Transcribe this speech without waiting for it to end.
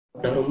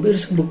நான் ரொம்ப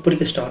வருஷம் புக்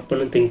படிக்க ஸ்டார்ட்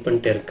பண்ண திங்க்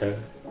பண்ணிட்டே இருக்கேன்.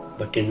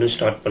 பட் இன்னும்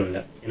ஸ்டார்ட் பண்ணல.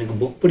 எனக்கு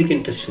புக் படிக்க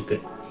இன்ட்ரெஸ்ட் இருக்கு.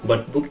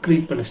 பட் புக்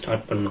ரீட் பண்ண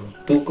ஸ்டார்ட் பண்ணா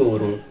தூக்கம்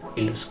வரும்,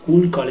 இல்லை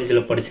ஸ்கூல்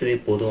காலேஜில் படித்ததே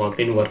போதும்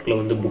அப்படின்னு ஒர்க்கில்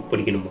வந்து புக்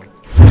படிக்கணுமா?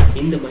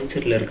 இந்த மைண்ட்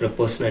செட்டில் இருக்கிற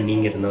பர்சனாக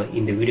நீங்கள் இருந்தால்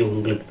இந்த வீடியோ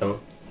உங்களுக்கு தான்.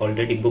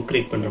 ஆல்ரெடி புக்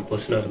ரீட் பண்ணுற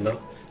பர்சனாக இருந்தால்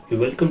you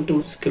welcome to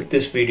skip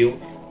this video.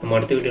 நம்ம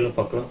அடுத்த வீடியோவில்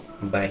பார்க்கலாம்.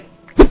 பாய்.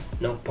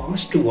 நான்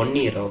பாஸ்ட் 1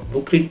 இயராக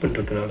புக் ரீட்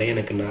பண்ணுறதுனால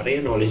எனக்கு நிறைய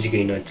நாலேஜ்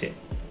கெயின் ஆச்சு.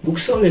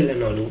 புக்ஸ் ஆல்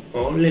இல்லைனாலும்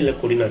ஆன்லைனில்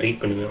கூட நான்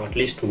ரீட் பண்ணுவேன்.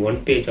 அட்லீஸ்ட் 1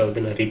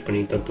 பேஜாவது நான் ரீட்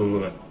பண்ணிட்டு தான்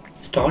தூங்குவேன்.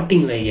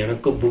 ஸ்டார்டிங்கில்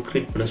எனக்கும் புக்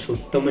ரீட் பண்ண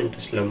சுத்தமாக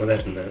இன்ட்ரெஸ்ட் இல்லாமல் தான்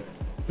இருந்தேன்.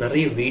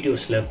 நிறைய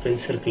வீடியோஸில்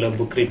ஃப்ரெண்ட்ஸ் சர்க்கிளில்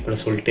புக் ரீட் பண்ண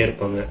சொல்லிட்டே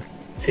இருப்பாங்க.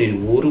 சரி,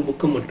 ஒரு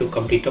புக்கை மட்டும்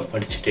கம்ப்ளீட்டாக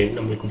படிச்சுட்டு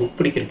நம்மளுக்கு புக்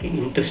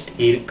படிக்கிறதுக்கு இன்ட்ரெஸ்ட்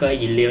இருக்கா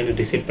இல்லையான்னு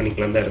டிசைட்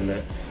பண்ணிக்கலாம் தான்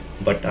இருந்தேன்.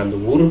 பட் அந்த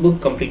ஒரு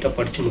புக் கம்ப்ளீட்டாக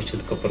படித்து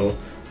முடிச்சதுக்கப்புறம்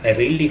I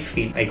really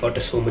feel I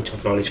got so much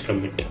of knowledge from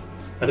it.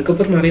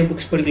 அதுக்கப்புறம் நிறைய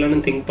புக்ஸ்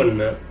படிக்கலான்னு திங்க்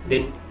பண்ணேன்.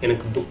 தென்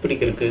எனக்கு புக்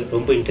படிக்கிறதுக்கு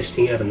ரொம்ப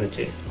இன்ட்ரெஸ்டிங்காக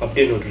இருந்துச்சு.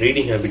 அப்படியே ஒரு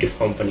ரீடிங் ஹேபிட்டை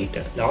ஃபார்ம்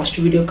பண்ணிட்டேன். லாஸ்ட்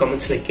வீடியோ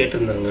கமெண்ட்ஸில்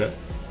கேட்டிருந்தாங்க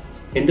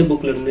எந்த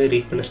புக்லேருந்து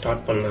ரீட் பண்ண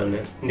ஸ்டார்ட் பண்ணலான்னு.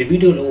 இந்த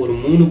வீடியோவில் ஒரு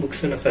 3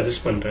 புக்ஸை நான்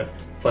சஜஸ்ட் பண்ணுறேன்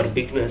ஃபார்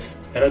பிகினர்ஸ்.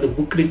 யாராவது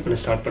புக் ரீட் பண்ண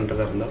ஸ்டார்ட்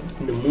பண்ணுறதா இருந்தால்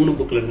இந்த 3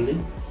 புக்லேருந்து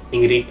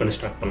நீங்கள் ரீட் பண்ண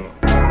ஸ்டார்ட் பண்ணலாம்.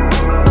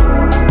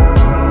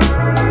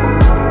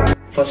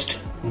 ஃபர்ஸ்ட்,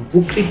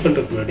 புக் ரீட்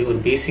பண்ணுறதுக்கு முன்னாடி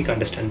ஒரு பேசிக்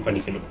அண்டர்ஸ்டாண்ட்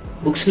பண்ணிக்கணும்.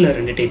 புக்ஸில்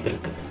 2 டைப்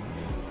இருக்குது,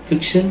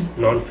 ஃபிக்ஷன்,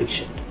 நான்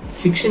ஃபிக்ஷன்.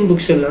 ஃபிக்ஷன்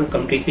புக்ஸ் எல்லாம்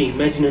கம்ப்ளீட்லி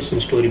இமேஜினேஷன்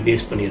ஸ்டோரி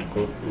பேஸ்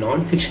பண்ணியிருக்கும்.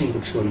 நான் ஃபிக்ஷன்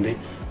புக்ஸ் வந்து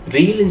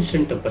ரியல்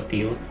இன்சிடென்ட்டை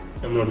பற்றியும்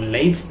நம்மளோட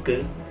லைஃப்க்கு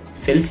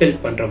செல்ஃப் ஹெல்ப்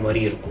பண்ணுற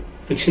மாதிரி இருக்கும்.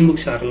 ஃபிக்ஷன்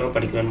புக்ஸ் யாரெல்லாம்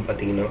படிக்கலாம்னு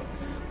பார்த்தீங்கன்னா,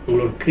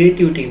 உங்களோட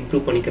க்ரியேட்டிவிட்டி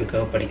இம்ப்ரூவ்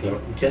பண்ணிக்கிறதுக்காக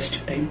படிக்கலாம், ஜஸ்ட்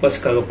டைம்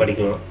பாஸ்க்காக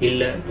படிக்கலாம்,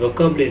 இல்லை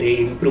வொக்காபுலரியை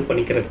இம்ப்ரூவ்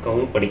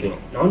பண்ணிக்கிறதுக்காகவும்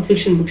படிக்கலாம். நான்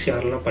ஃபிக்ஷன் புக்ஸ்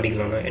யாரெல்லாம்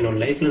படிக்கலாம்னா, என்னோட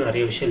லைஃப்பில்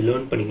நிறைய விஷயம்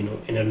லேர்ன் பண்ணிக்கணும்,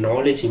 என்னோட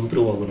நாலேஜ்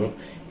இம்ப்ரூவ் ஆகணும்,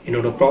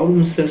 என்னோட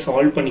ப்ராப்ளம்ஸை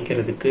சால்வ்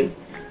பண்ணிக்கிறதுக்கு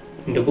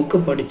இந்த புக்கை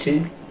படித்து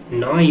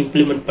நான்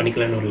இம்ப்ளிமெண்ட்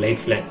பண்ணிக்கலாம் என்னோட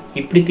லைஃப்பில்.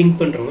 இப்படி திங்க்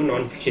பண்ணுறவங்க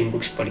நான் ஃபிக்ஷன்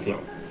புக்ஸ்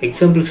படிக்கலாம்.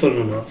 எக்ஸாம்பிள்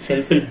சொல்லணும்னா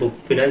self help book,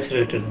 finance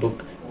related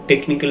book,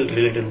 technical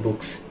related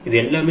books, இது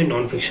எல்லாமே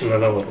நான் ஃபிக்ஷனாக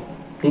தான் வரும்.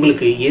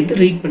 உங்களுக்கு எது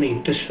ரீட் பண்ண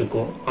இன்ட்ரெஸ்ட்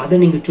இருக்கோ அதை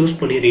நீங்கள் சூஸ்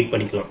பண்ணி ரீட்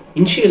பண்ணிக்கலாம்.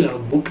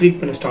 இனிஷியலாக புக் ரீட்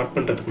பண்ண ஸ்டார்ட்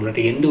பண்ணுறதுக்கு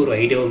முன்னாடி எந்த ஒரு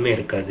ஐடியாவுமே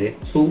இருக்காது.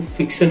 ஸோ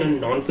ஃபிக்ஷன் அண்ட்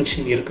நான்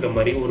ஃபிக்ஷன் இருக்கிற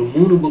மாதிரி ஒரு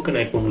 3 புக்கை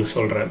நான் இப்போ உங்களுக்கு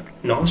சொல்கிறேன்.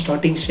 நான்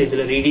ஸ்டார்டிங்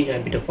ஸ்டேஜில் ரீடிங்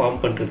ஹேபிட்டை ஃபார்ம்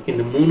பண்ணுறதுக்கு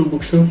இந்த 3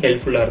 புக்ஸும்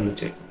ஹெல்ப்ஃபுல்லாக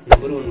இருந்துச்சு. No.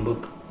 1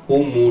 book, Who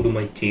Moved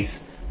My Cheese,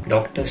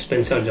 doctor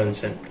Spencer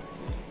Johnson.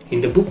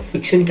 இந்த புக்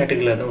ஃபிக்ஷன்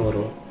கேட்டகரியில் தான்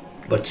வரும்.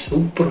 பட்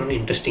சூப்பரான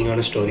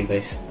இன்ட்ரெஸ்டிங்கான ஸ்டோரி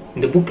கைஸ்.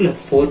 இந்த புக்கில்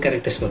 4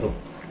 கேரக்டர்ஸ் வரும்.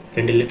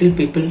 2 லிட்டில்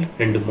பீப்புள்,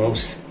 2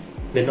 மவுஸ்.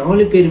 இந்த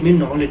 4 பேருமே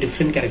 4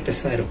 டிஃப்ரெண்ட்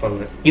கேரக்டர்ஸாக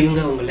இருப்பாங்க. இவங்க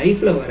அவங்க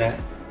லைஃப்பில் வர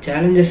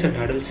சேலஞ்சஸ் அண்ட்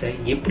அடல்ட்ஸை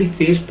எப்படி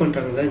ஃபேஸ்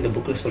பண்ணுறாங்க தான் இந்த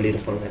புக்கில்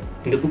சொல்லியிருப்பாங்க.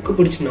 இந்த புக்கை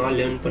படித்து நான்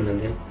லேர்ன்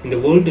பண்ணது, இந்த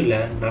வேர்ல்டில்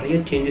நிறைய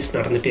சேஞ்சஸ்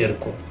நடந்துகிட்டே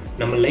இருக்கும்.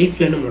 நம்ம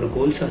லைஃப்பில் நம்மளோட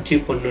கோல்ஸை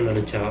அச்சீவ் பண்ணணும்னு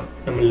நினச்சா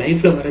நம்ம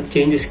லைஃப்பில் வர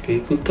சேஞ்சஸ்க்கு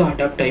குயிக்காக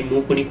அடாப்ட் ஆகி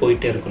மூவ் பண்ணி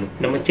போயிட்டே இருக்கணும்.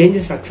 நம்ம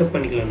சேஞ்சஸ் அக்செப்ட்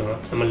பண்ணிக்கலன்னா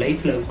நம்ம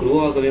லைஃப்பில் க்ரோ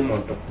ஆகவே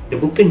மாட்டோம். இந்த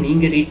புக்கை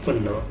நீங்கள் ரீட்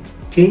பண்ணால்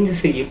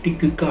சேஞ்சஸை எப்படி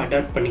குயிக்காக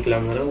அடாப்ட்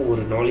பண்ணிக்கலாங்கிற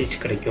ஒரு நாலேஜ்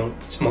கிடைக்கும்.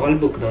 ஸ்மால்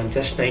புக் தான்,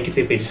 ஜஸ்ட்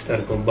 95 பேஜஸ் தான்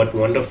இருக்கும். But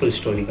wonderful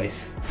story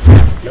guys.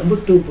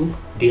 No.2 book,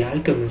 the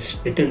alchemist,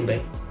 written by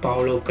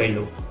Pavlo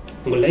கைலோ.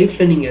 உங்கள்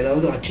லைஃப்பில் நீங்கள்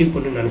ஏதாவது அச்சீவ்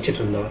பண்ணணும்னு நினச்சிட்டு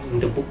இருந்தால்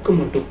இந்த புக்கை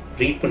மட்டும்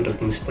ரீட்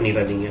பண்ணுறதுக்கு மிஸ்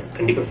பண்ணிடாதீங்க.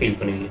 கண்டிப்பாக ஃபீல்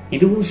பண்ணுவீங்க.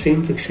 இதுவும்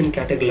சேம் ஃபிக்ஷன்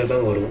கேட்டகரியில்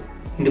தான் வரும்.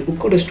 இந்த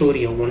புக்கோட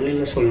ஸ்டோரியை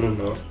ஒன்லைனில்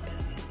சொல்லணும்னா,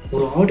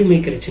 ஒரு ஆடு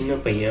மேய்க்கிற சின்ன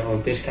பையன்,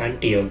 அவன் பேர்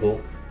சாண்டியாகோ,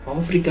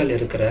 ஆப்பிரிக்காவில்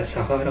இருக்கிற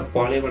சஹாரா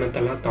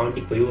பாலைவனத்தெல்லாம்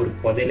தாண்டி போய் ஒரு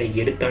புதையில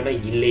எடுத்தானா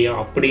இல்லையா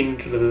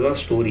அப்படின்றது தான்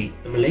ஸ்டோரி.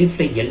 நம்ம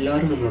லைஃப்ல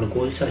எல்லாரும் நம்மளோட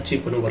கோல்ஸை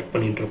அச்சீவ் பண்ண ஒர்க்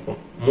பண்ணிட்டு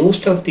இருப்போம்.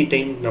 மோஸ்ட் ஆஃப் தி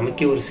டைம்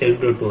நமக்கே ஒரு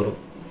செல்ஃப் டவுட் வரும்.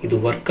 இது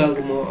ஒர்க்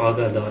ஆகுமா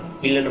ஆகாதா,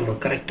 இல்லை நம்ம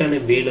கரெக்டான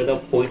வேலை தான்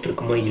போயிட்டு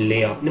இருக்குமா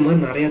இல்லையா, இந்த மாதிரி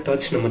நிறைய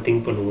தாட்ஸ் நம்ம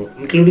திங்க் பண்ணுவோம்.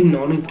 இன்க்ளூடிங்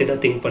நானும் இப்படி தான்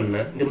திங்க்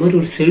பண்ணேன். இந்த மாதிரி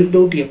ஒரு செல்ஃப்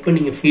டவுட் எப்போ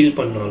நீங்க ஃபீல்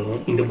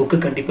பண்ணாலும் இந்த புக்கை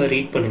கண்டிப்பா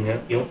ரீட் பண்ணுங்க.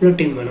 எவ்வளவு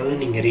டைம்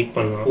வேணாலும் நீங்க ரீட்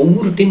பண்ணலாம்.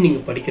 ஒவ்வொரு டைம்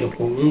நீங்க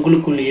படிக்கிறப்போ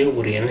உங்களுக்குள்ளேயே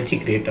ஒரு எனர்ஜி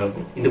கிரியேட்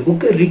ஆகும். இந்த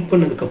புக்கை ரீட்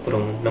பண்ணதுக்கு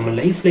அப்புறம் நம்ம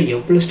லைஃப்ல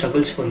எவ்வளவு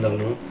ஸ்ட்ரகிள்ஸ்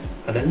வந்தாலும்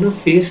அதெல்லாம்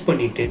ஃபேஸ்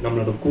பண்ணிட்டு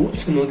நம்மளோட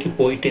கோல்ஸ் நோக்கி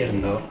போயிட்டே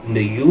இருந்தா இந்த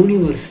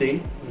யூனிவர்ஸே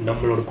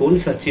நம்மளோட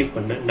கோல்ஸ் அச்சீவ்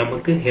பண்ண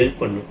நமக்கு ஹெல்ப்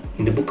பண்ணும்.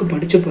 இந்த புக்கை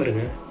படிச்சு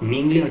பாருங்க,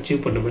 நீங்களே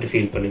அச்சீவ் பண்ண மாதிரி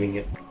ஃபீல் பண்ணுவீங்க.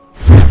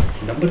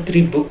 No.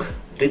 3 book,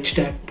 rich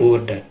dad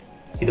poor dad.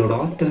 இதோட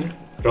ஆத்தர்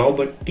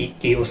ராபர்ட் டி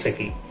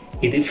கியோசகி.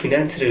 இது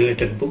ஃபினான்ஸ்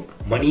ரிலேட்டட் புக்.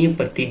 மணியை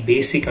பத்தி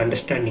பேசிக்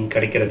அண்டர்ஸ்டாண்டிங்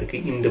கிடைக்கிறதுக்கு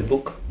இந்த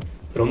புக்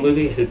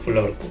ரொம்பவே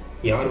ஹெல்ப்ஃபுல்லா இருக்கும்.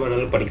 யார்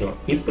வேணாலும் படிக்கலாம்.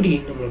 இப்படி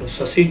நம்மளோட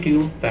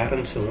சொசைட்டியும்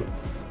பேரண்ட்ஸும்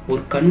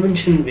ஒரு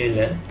கன்வென்ஷன்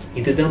வேலை,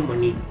 இதுதான்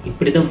மணி,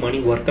 இப்படிதான் மணி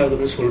ஒர்க்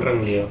ஆகுதுன்னு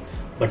சொல்றாங்க இல்லையா.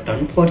 பட்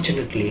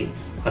அன்பார்ச்சுனேட்லி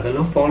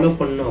அதெல்லாம் ஃபாலோ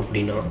பண்ணோம்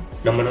அப்படின்னா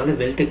நம்மளால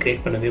வெல்த்தை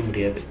கிரியேட் பண்ணவே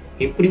முடியாது.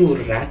 எப்படி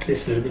ஒரு ரேட்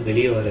ரேஸ்ல இருந்து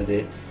வெளியே வர்றது,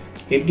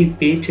 எப்படி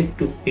பேச்செக்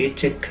டு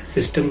பேச்செக்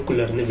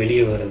சிஸ்டம்குள்ள இருந்து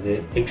வெளியே வர்றது.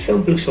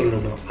 எக்ஸாம்பிளுக்கு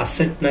சொல்லணும்னா,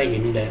 அசட்னா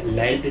என்ன,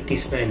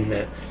 லயபிலிட்டிஸ்னா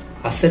என்ன,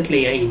 அசட்ல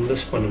ஏன்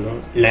இன்வெஸ்ட்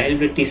பண்ணணும்,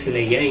 லயபிலிட்டிஸ்ல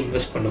ஏன்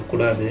இன்வெஸ்ட்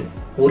பண்ணக்கூடாது,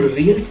 ஒரு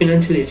ரியல்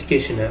ஃபினான்ஷியல்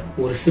எஜுகேஷனை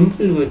ஒரு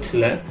சிம்பிள்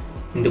வேர்ட்ஸ்ல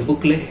இந்த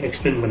புக்ல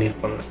எக்ஸ்பிளைன்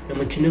பண்ணியிருப்பாங்க.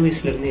 நம்ம சின்ன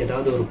வயசுல இருந்து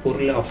ஏதாவது ஒரு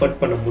பொருளை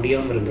அஃபோர்ட் பண்ண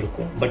முடியாம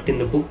இருந்திருக்கும். பட்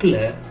இந்த புக்ல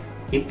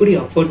எப்படி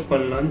அஃபோர்ட்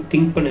பண்ணலான்னு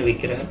திங்க் பண்ண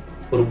வைக்கிற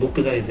ஒரு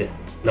புக்கு தான் இது.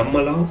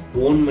 நம்மளாம்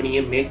ஓன்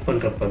மணியை மேக்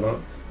பண்றப்பதான்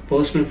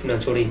பர்சனல்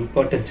ஃபினான்ஸோட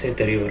இம்பார்ட்டன்ஸே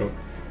தெரிய வரும்.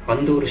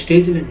 அந்த ஒரு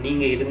ஸ்டேஜில்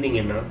நீங்கள்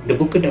இருந்தீங்கன்னா இந்த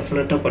புக்கை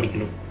டெஃபினட்டாக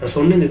படிக்கணும். நான்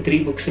சொன்ன இந்த 3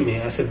 புக்ஸுமே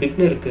ஆஸ் அ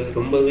பிகினருக்கு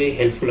ரொம்பவே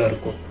ஹெல்ப்ஃபுல்லாக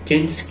இருக்கும்.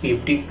 சேஞ்சஸ்க்கு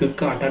எப்படி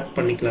குவிக்காக adapt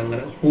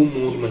பண்ணிக்கலாங்கிற who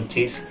move my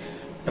chase,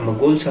 நம்ம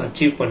கோல்ஸை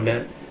அச்சீவ் பண்ண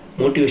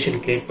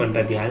மோட்டிவேஷன் கிரியேட்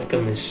பண்ணுற தி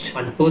ஆல்கெமிஸ்ட்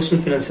அண்ட்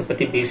பர்சனல் ஃபினான்ஸை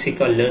பற்றி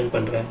பேசிக்காக லேர்ன்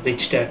பண்ணுற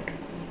ரிச் டேட்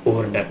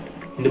புவர் டேட்.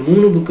 இந்த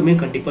 3 புக்குமே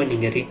கண்டிப்பாக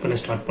நீங்கள் ரீட் பண்ண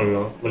ஸ்டார்ட்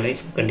பண்ணலாம். உங்கள்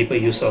லைஃப்க்கு கண்டிப்பாக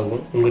யூஸ்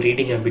ஆகும். உங்கள்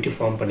ரீடிங் ஹேபிட்டை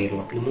ஃபார்ம்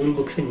பண்ணிடலாம். இந்த 3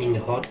 புக்ஸை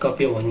நீங்கள் ஹார்ட்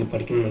காப்பியாக வாங்கி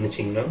படிக்கணும்னு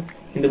நினச்சிங்கன்னா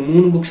இந்த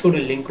 3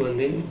 புக்ஸோட லிங்க்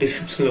வந்து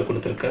டிஸ்கிரிப்ஷனில்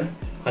கொடுத்துருக்கேன்.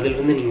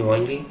 அதிலிருந்து நீங்கள்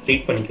வாங்கி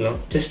ரீட் பண்ணிக்கலாம்.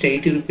 ஜஸ்ட்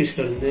 80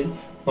 ருபீஸ்லேருந்து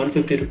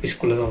 150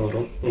 ருபீஸ்க்குள்ளே தான்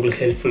வரும்.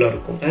 உங்களுக்கு ஹெல்ப்ஃபுல்லாக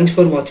இருக்கும். தேங்க்ஸ்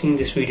ஃபார் வாட்சிங்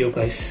திஸ் வீடியோ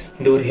கைஸ்.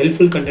 இந்த ஒரு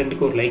ஹெல்ப்ஃபுல்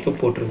கண்டென்ட்டுக்கு ஒரு லைக்கை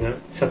போட்டுருங்க.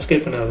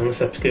 சப்ஸ்கிரைப் பண்ணாதவங்க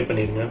சப்ஸ்கிரைப்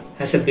பண்ணிடுங்க.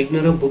 ஆஸ் அ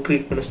பிகினராக புக்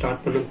ரீட் பண்ண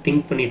ஸ்டார்ட் பண்ண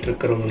திங்க் பண்ணிட்டு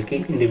இருக்கிறவங்களுக்கு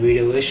இந்த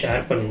வீடியோவை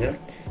ஷேர் பண்ணுங்கள்.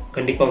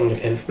 கண்டிப்பாக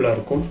உங்களுக்கு ஹெல்ப்ஃபுல்லாக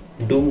இருக்கும்.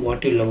 Do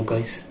what you love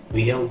guys.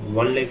 We have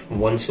one life,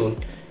 one soul.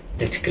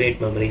 Let's create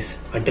memories.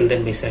 Until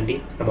then, my Sandy.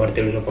 நம்ம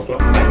அடுத்த வீடியோவில்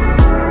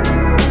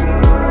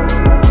பார்க்கலாம்.